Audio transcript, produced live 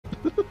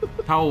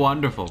How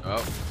wonderful. Oh,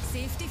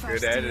 Safety good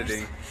first, editing.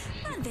 dears.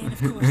 And then, of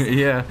course,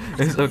 Yeah,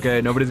 it's okay.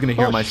 Nobody's gonna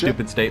hear Oh, my shit.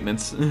 stupid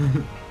statements.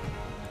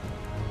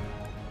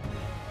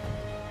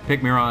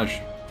 Pick Mirage.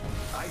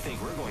 I think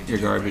we're going to You're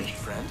do garbage. great,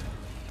 friend.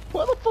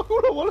 Why the fuck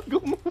would I want to go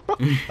Mirage?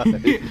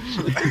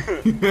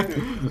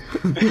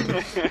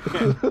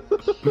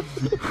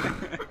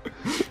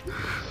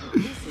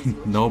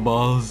 No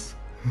balls.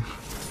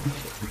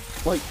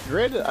 Like,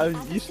 granted, I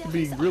used to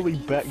be really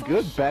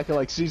good back in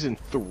like season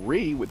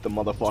 3 with the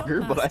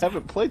motherfucker, but I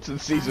haven't played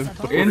since season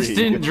 3.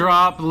 Instant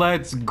drop.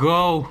 Let's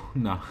go.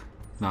 No,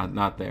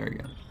 not there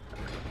again.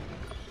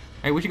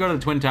 Hey, we should go to the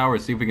Twin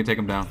Towers, see if we can take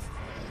them down.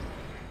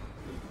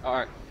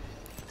 Alright.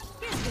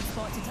 here's a good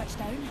spot to touch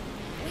down.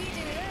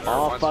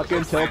 Oh,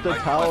 fucking tilt the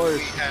Like,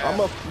 towers. yeah. I'm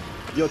a.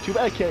 Yo, too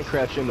bad I can't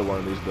crash into one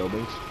of these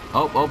buildings.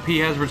 Oh, OP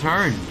has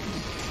returned.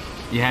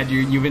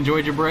 You've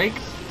enjoyed your break?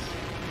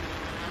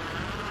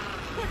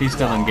 He's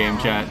still in game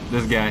chat.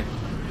 This guy.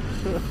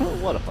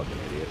 What a fucking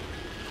idiot.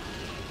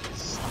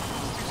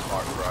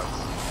 Smart for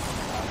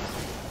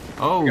us.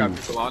 Oh, We got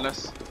people on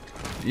us.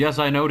 yes,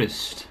 I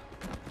noticed.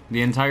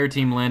 The entire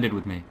team landed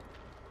with me.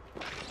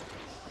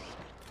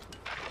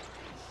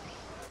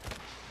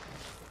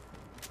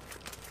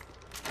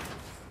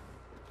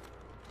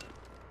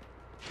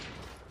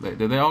 Wait,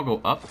 did they all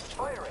go up?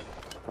 Firing.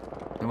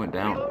 They went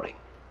down. Reloading.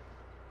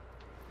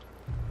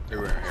 They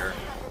were here.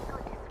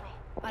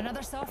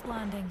 Another soft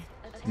landing.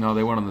 No,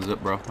 they weren't on the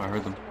zip, bro. I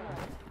heard them.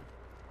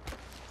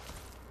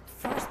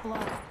 First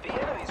blood. The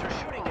enemies are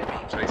shooting at me.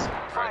 Chasing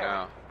them right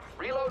now.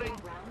 Reloading.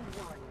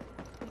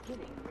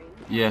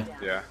 Yeah.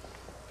 Yeah.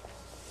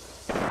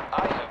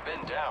 I have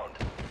been downed.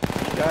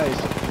 Guys,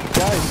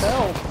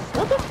 help!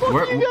 What the fuck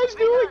We're- are you guys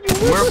doing? You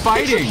we're little piece of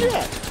fighting. shit.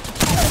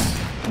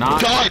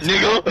 Not. Die,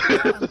 nigga!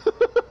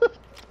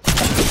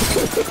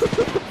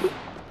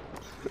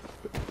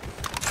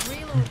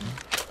 Reloading.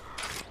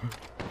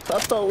 I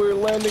thought we were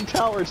landing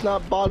towers,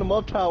 not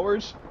bottom-up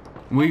towers.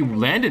 We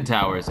landed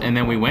towers, and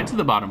then we went to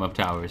the bottom of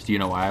towers. Do you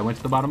know why I went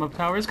to the bottom of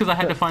towars? Because I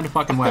had to find a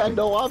fucking I had weapon.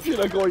 no option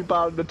of going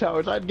bottom to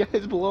towers. I had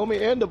guys below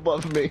me and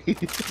above me.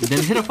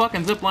 Then hit a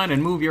fucking zip line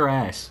and move your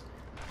ass.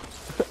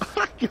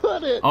 I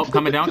got it. Oh,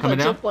 coming down, coming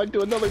down. Like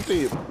to another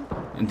team.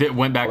 And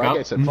went back Like up.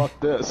 I said, fuck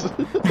this.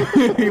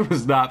 He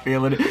was not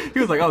feeling it. He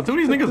was like, "Oh, two of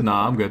these niggas?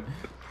 Nah, I'm good."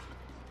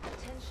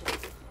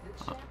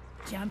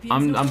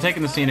 Champions I'm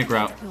taking the scenic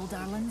route. Cool,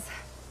 darlings.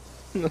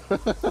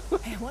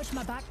 Hey, watch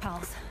my back,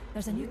 pals.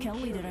 There's a new kill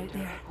leader out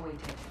there.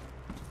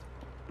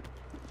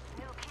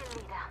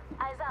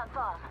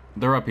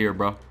 They're up here,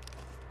 bro.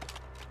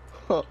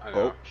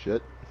 Oh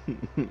shit.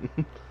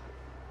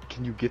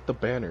 Can you get the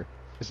banner?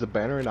 Is the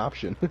banner an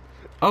option?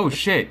 Oh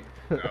shit!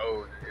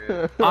 No,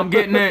 nigga. I'm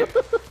getting it.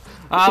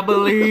 I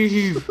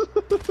believe.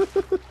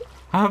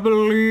 I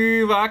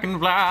believe I can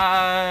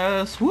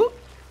fly. Swoop.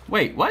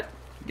 Wait, what?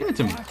 Give it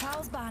to me. Our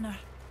pals banner.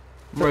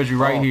 Reggie,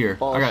 right Oh, here.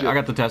 oh, I shit.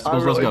 got the I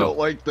testicles. really Let's go. don't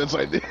like this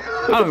idea.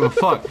 I don't give a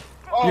fuck.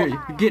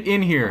 Here, get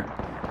in here.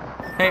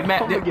 Hey,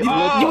 Matt, gonna get you,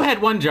 lit you up. had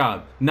one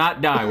job.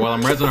 Not die while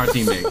I'm rezzing our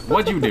teammate.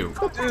 What'd you do?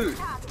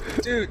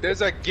 Dude,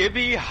 there's a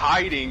Gibby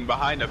hiding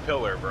behind a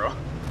pillar, bro.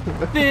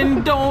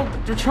 Then don't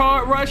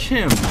rush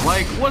him.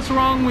 Like, what's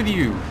wrong with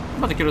you? I'm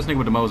about to kill this nigga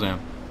with the Mozam.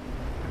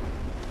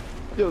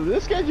 Yo,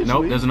 this guy just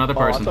Nope, leave? there's another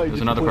Oh, I person. thought you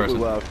There's just another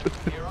completely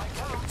person.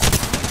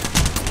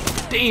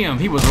 left. Damn,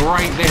 he was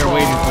right there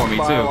waiting for me,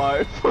 My too.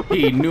 life.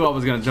 He knew I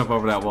was gonna jump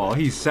over that wall.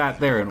 He sat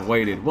there and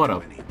waited. What a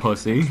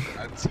pussy.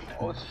 That's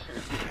bullshit.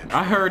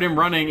 I heard him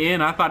running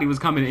in. I thought he was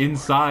coming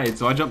inside,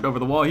 so I jumped over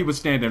the wall. He was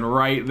standing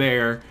right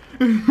there.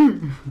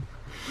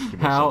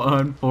 How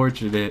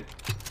unfortunate.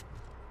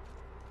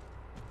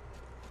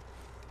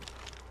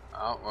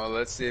 Oh, well,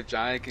 let's see if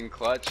Giant can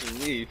clutch and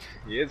leave.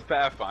 He is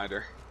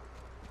Pathfinder.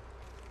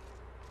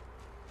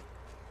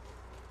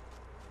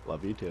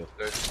 Love you too.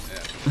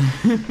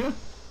 Yeah.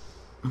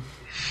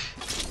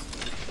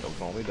 Don't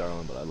call me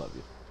darling, but I love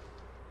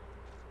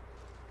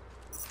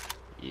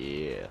you.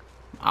 Yeah.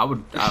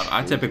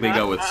 I typically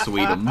go with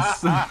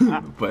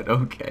Sweetums, but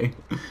okay.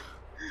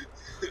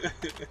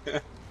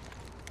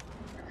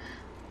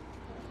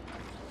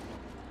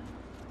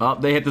 Oh,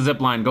 they hit the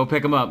zip line. Go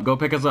pick them up. Go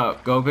pick us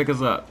up. Go pick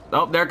us up.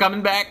 Oh, they're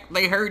coming back.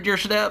 They heard your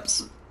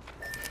steps.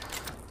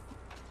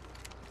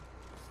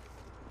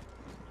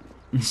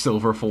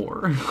 Silver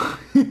 4.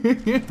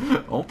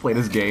 Don't play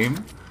this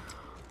game.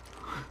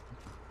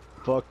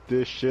 Fuck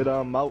this shit,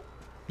 I'm out.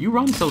 You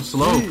run so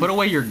slow. Put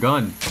away your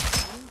gun.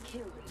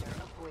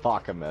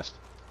 Fuck, I missed.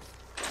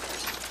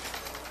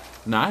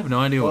 Nah, I have no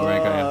idea what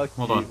rank I am. Fuck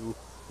Hold on.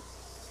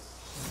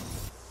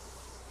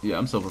 you. Yeah,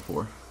 I'm silver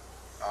 4.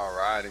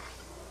 Alrighty.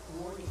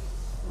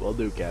 Will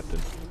do, Captain.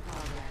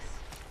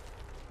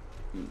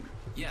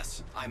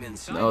 Yes, I'm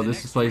inside. Oh, the this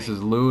next place ring.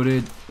 is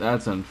looted.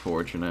 That's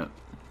unfortunate.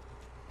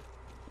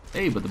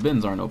 Hey, but the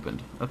bins aren't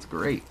opened. That's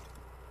great.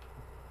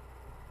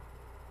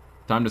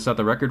 Time to set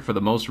the record for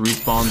the most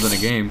respawns in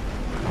a game.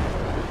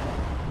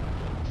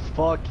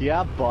 Fuck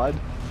yeah, bud.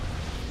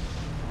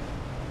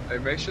 Hey,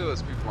 make sure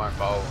those people aren't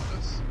following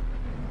us.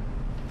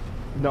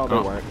 No, they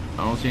weren't.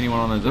 I don't see anyone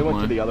on the They zip went to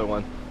line. the other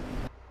one.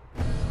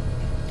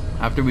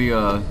 After we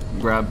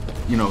grab,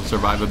 you know,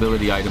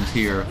 survivability items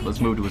here,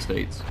 let's move to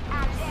estates.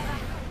 Attention.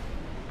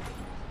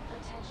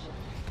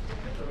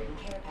 Delivering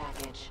care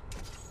package.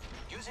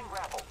 Using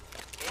grapple.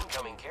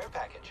 Incoming care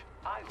package.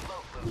 I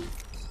love loot.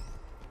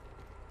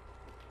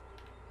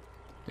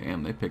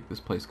 Damn, they picked this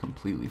place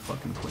completely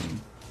fucking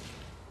clean.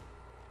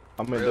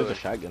 I mean, there's Really? a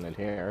shotgun in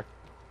here.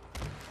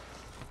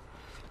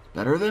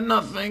 Better than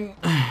nothing.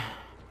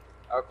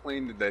 How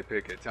clean did they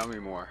pick it? Tell me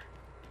more.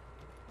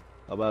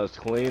 About as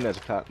clean as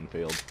a cotton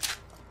field.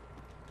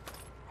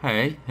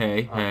 Hey,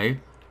 hey, hey.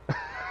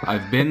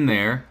 I've been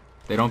there.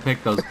 They don't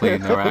pick those clean.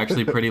 They're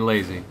actually pretty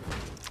lazy.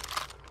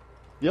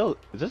 Yo,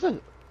 is this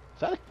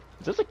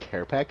a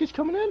care package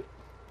coming in?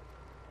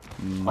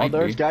 Might Oh,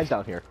 there's be. guys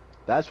down here.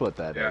 That's what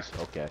that Yeah. is.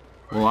 Okay.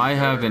 Well, I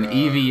have an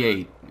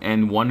EV8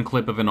 and one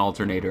clip of an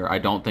alternator. I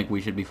don't think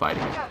we should be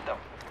fighting. Got them.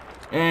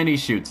 And he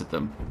shoots at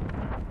them.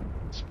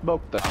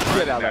 Smoke the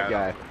shit out of that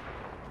guy.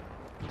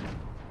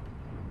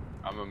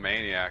 I'm a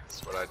maniac.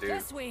 That's what I do.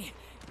 This way.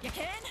 You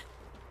can?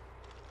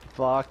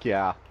 Fuck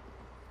yeah.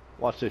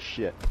 Watch this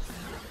shit.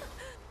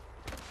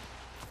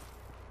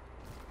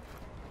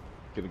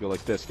 Gonna go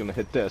like this, gonna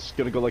hit this,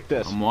 gonna go like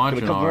this. I'm watching,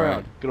 Gonna come alright.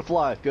 around, gonna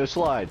fly, go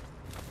slide.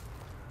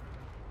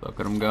 Look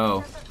at him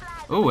go.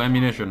 Oh,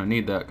 ammunition. I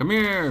need that. Come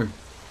here.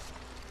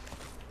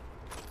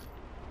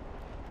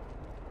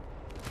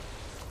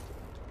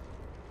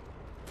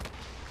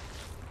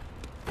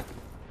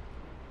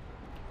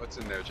 What's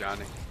in there,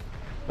 Johnny?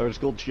 There's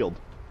gold shield.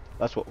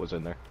 That's what was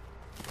in there.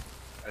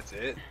 That's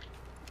it?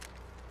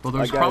 Well,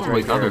 there's I got it probably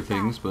right there. other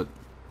things, but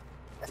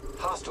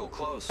Hostile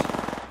close.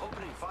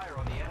 Opening fire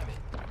on the enemy.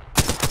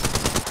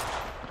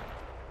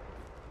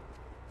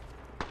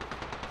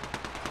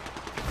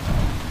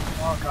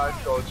 Oh, God,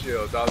 gold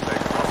shields. I'll take them.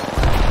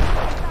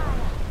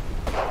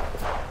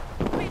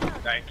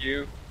 Thank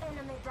you.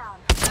 Enemy down.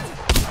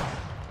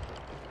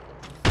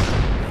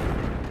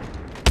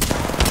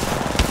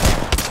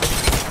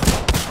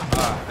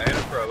 I hit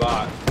him for a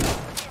lot.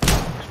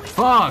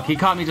 fuck! He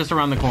caught me just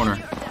around the corner.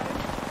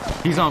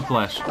 He's on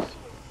flesh.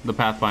 The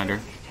Pathfinder.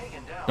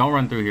 Taken down. Don't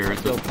run through here.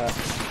 It's Still a...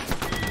 pass.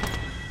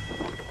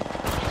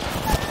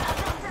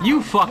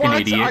 You fucking What?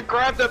 I idiot!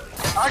 grabbed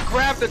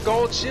the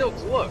gold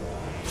shields. Look.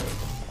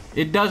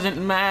 It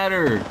doesn't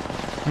matter.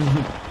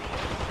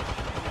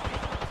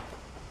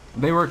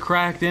 They were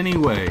cracked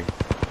anyway.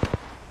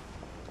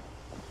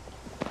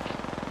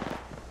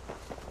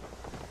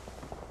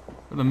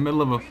 In the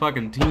middle of a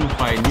fucking team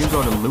fight, and you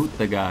go to loot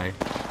the guy.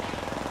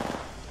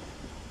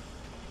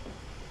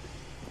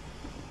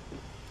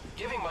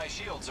 Giving my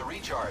shields a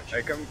recharge.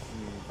 Hey, come.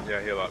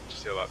 Yeah, heal up.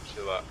 Just heal up. Just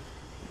heal up.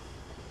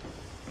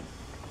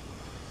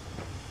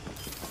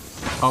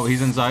 Oh,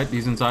 he's inside.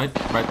 He's inside.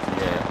 Right.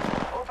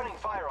 Yeah. Opening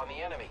fire on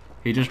the enemy.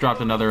 He just dropped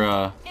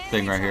another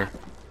thing right here.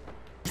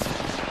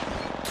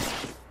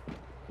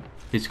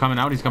 He's coming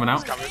out. He's coming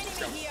out.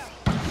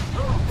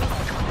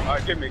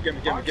 Alright, give me. You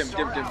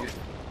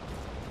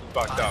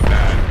fucked up,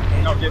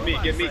 man. No, give me.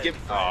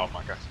 Oh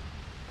my gosh.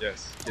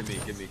 Yes, give me.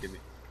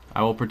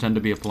 I will pretend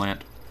to be a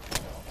plant.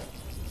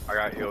 I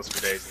got heals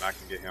for days and I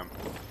can get him.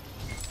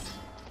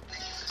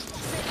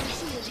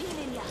 Shield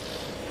healing ya.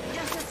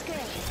 Just a scare.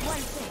 1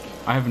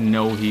 second. I have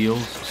no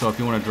heals, so if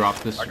you want to drop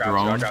this I got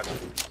drone, you.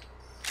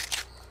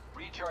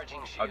 Recharging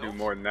shields. I'll do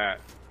more than that.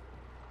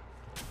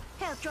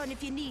 Health run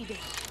if you need it.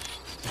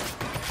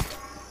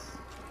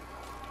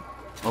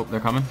 oh, they're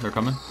coming. They're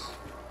coming.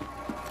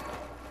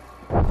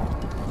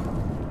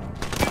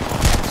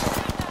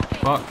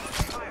 Fuck!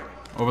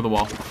 Over the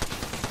wall.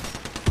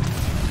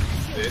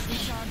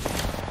 Bitch.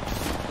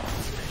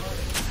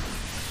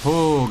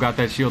 Oh, got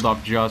that shield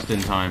off just in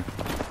time.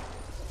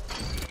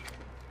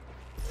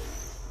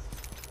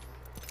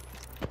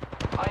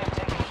 I am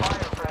taking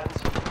fire, friends.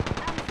 I'm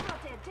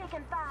spotted.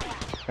 Taking fire.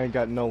 I ain't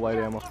got no light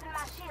ammo. Giving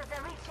my shields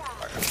a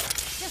recharge.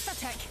 Just a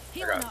tick. I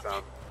Healing got up.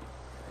 some.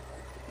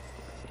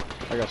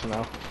 I got some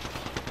now.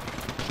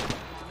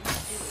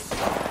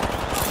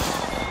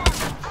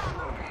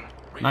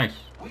 Nice.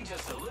 We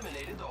just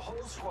eliminated the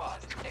whole squad.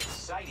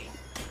 Exciting.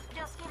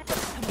 Just give it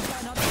Come on,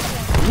 down, up there.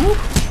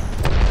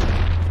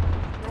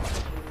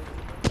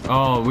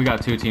 Oh, we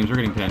got two teams. We're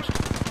getting pinched. It's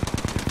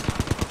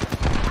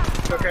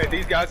okay.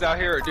 These guys out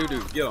here are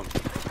doo-doo. Get them.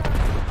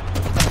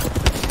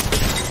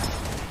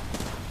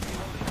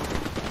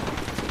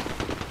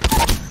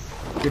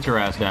 Get your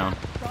ass down.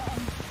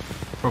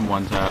 From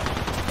one tap.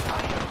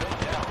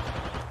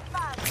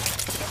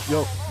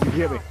 Yo, you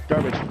hear me?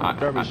 Garbage. I-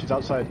 Garbage. He's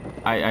outside.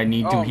 I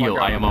need to Oh my heal.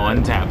 God. I am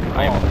one tap.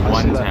 I am I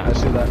one see that. I tap.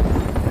 see that.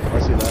 I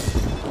see that.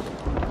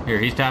 Here,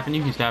 he's tapping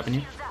you. He's tapping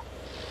you. up.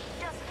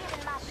 Just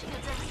giving my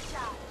shields a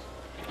recharge.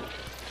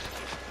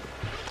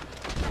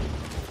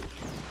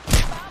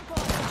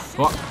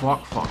 Fuck,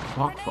 fuck, fuck,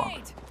 fuck, fuck.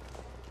 Grenade.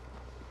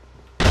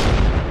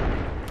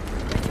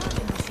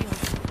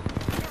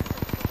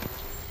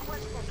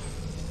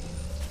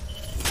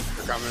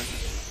 They're coming.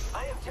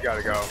 I am You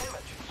gotta go.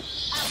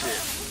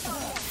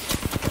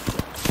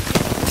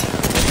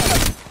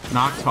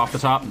 Knocked off the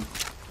top.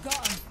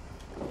 Got him.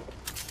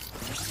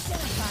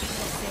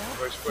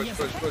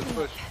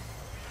 Push.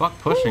 Fuck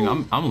pushing.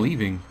 I'm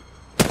leaving.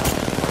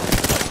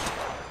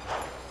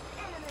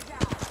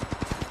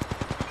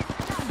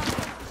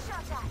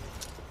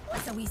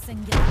 What's a wee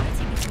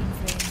singularity between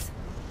friends?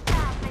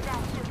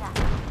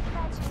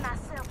 Patching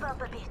myself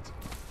up a bit.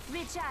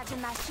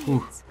 Recharging my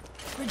shields.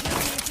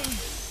 Rejuvenating.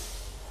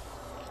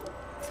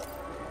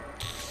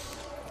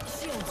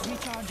 Shields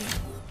recharging.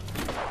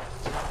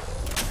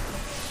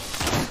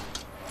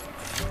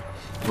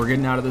 We're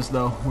getting out of this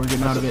though. We're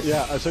getting out of it.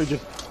 Yeah, I said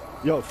just,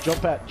 yo,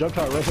 jump pad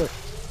right here.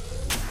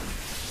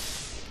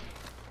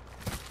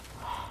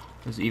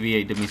 This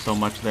EV8 did me so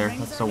much there.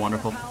 That's so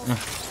wonderful.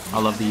 I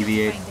love the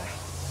EV8.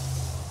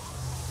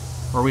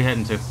 Where are we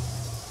heading to?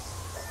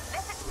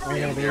 Oh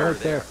yeah, they're right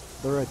there.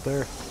 They're right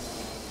there.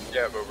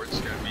 Yeah, but we're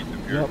just gonna meet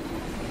them here. Yep.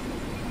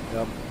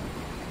 Yep.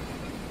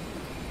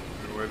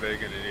 What are they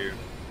gonna do?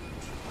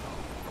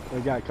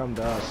 They gotta come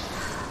to us.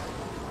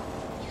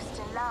 Used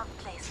to love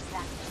places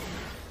like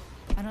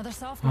this. Another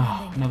soft Oh,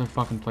 landing. another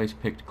fucking place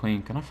picked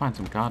clean. Can I find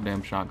some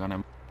goddamn shotgun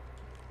ammo?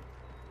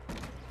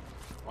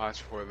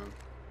 Watch for them.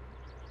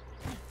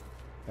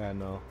 I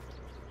know.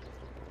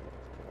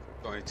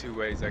 There's only two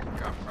ways that can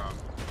come from.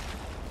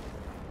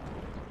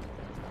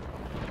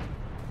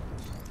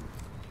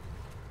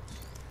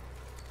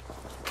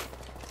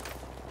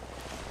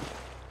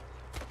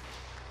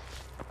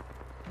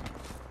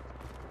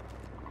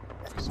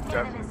 There's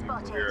definitely people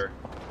here.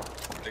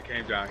 They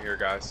came down here,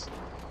 guys.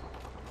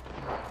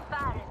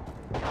 Firing.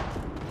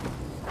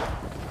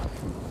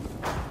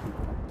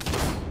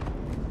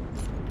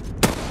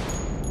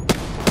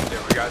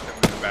 Yeah, we got them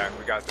in the back.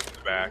 We got them in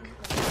the back.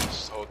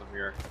 Just hold them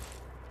here.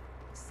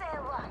 Say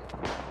one.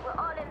 We're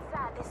all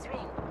inside this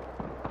ring.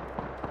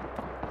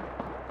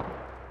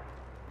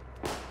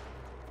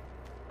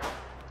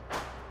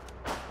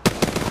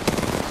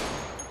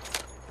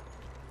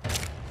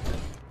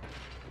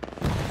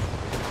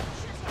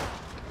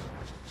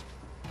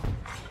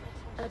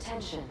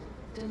 Attention.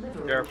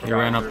 Delivery. Careful, He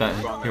ran guys. up They're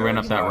that. on He the ran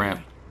other up that side.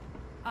 ramp.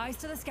 Eyes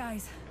to the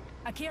skies.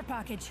 A care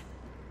package.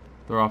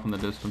 They're off in the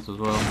distance as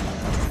well.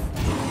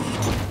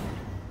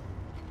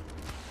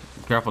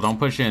 Careful, don't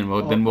push in.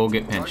 Well, then we'll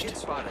get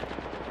pinched.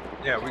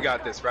 Yeah, we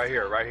got this right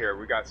here, right here.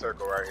 We got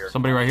circle right here.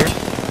 Somebody right here.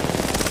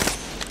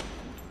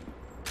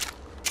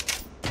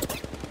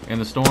 In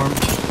the storm.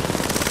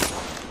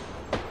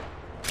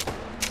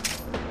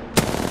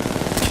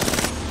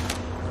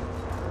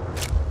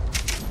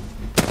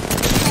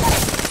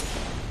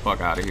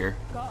 Fuck out of here.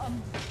 Got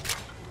him.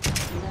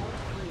 Level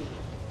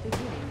 3.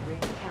 Beginning ring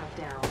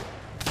countdown.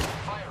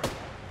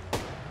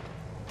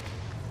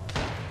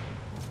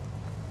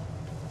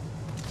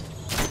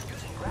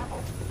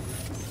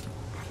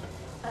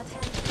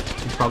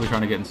 Attention. He's probably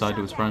trying to get inside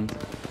to his friend.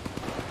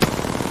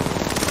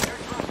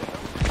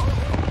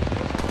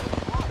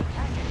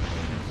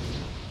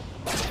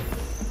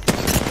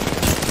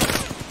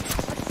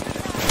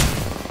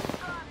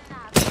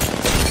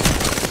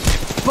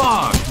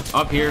 Fuck!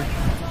 Up here.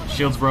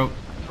 Shields broke.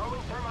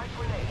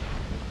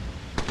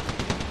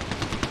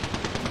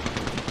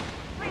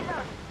 Reload.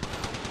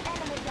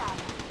 Enemy down.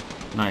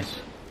 Nice.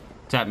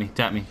 Tap me,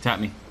 tap me, tap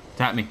me,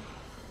 tap me.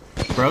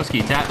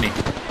 Broski, tap me.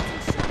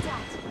 Shot at.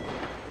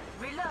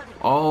 Reloading.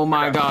 Oh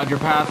my god, your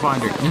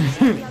Pathfinder.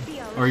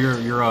 Or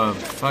your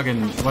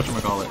fucking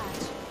whatchamacallit.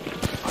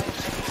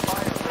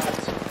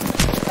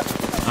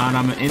 And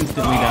I'm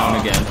instantly down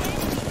again.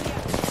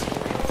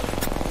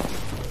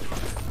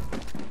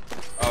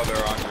 Oh,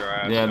 they're on your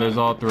ass. Yeah, there's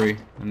all three.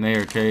 And they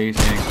are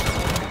chasing. They're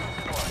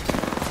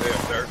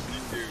thirsty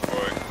too,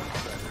 boy.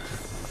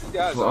 You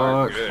guys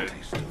are Fuck. good.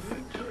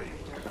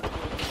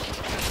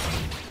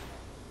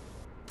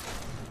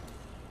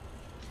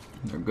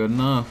 They're good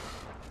enough.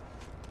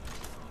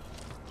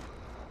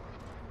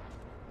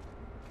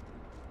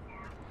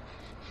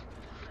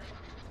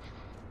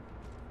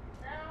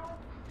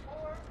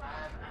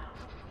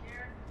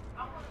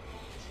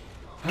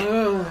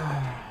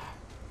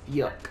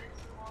 Yuck.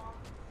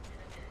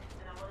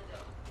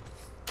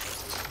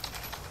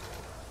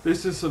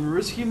 This is some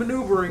risky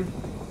maneuvering.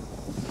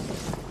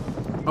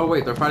 Oh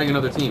wait, they're fighting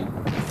another team.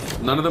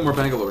 None of them were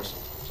Bangalores.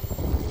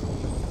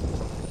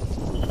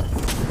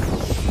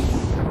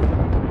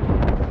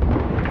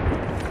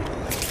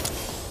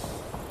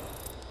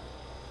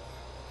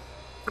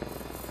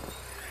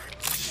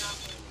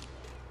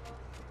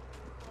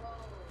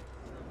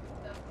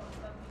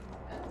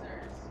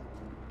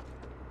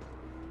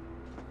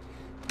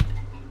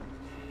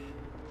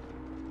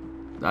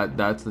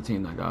 That's the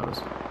team that got us.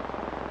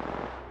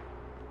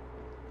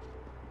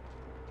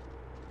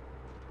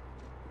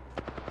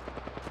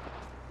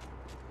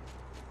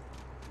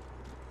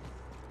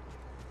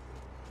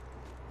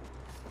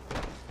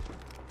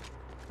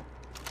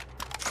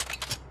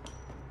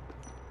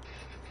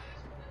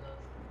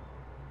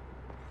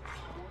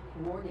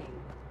 Warning.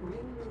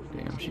 Ring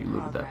movement Damn, she in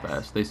looted that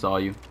progress. fast. They saw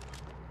you. Care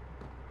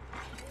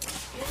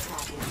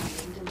package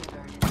being delivered.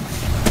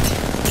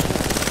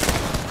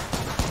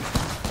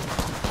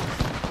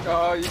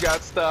 Oh, you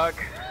got stuck.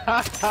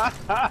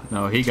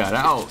 No, he got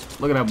out.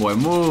 Look at that boy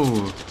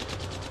move.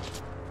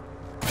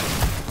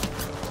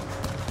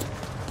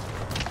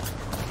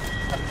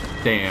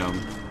 Damn.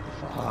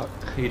 Fuck.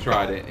 He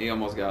tried it. He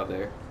almost got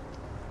there.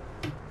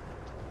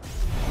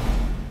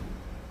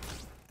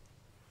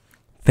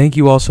 Thank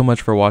you all so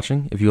much for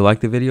watching. If you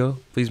liked the video,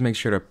 please make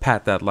sure to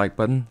pat that like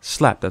button,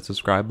 slap that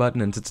subscribe button,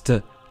 and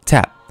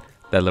tap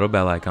that little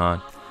bell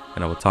icon.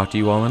 And I will talk to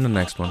you all in the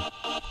next one.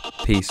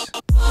 Peace.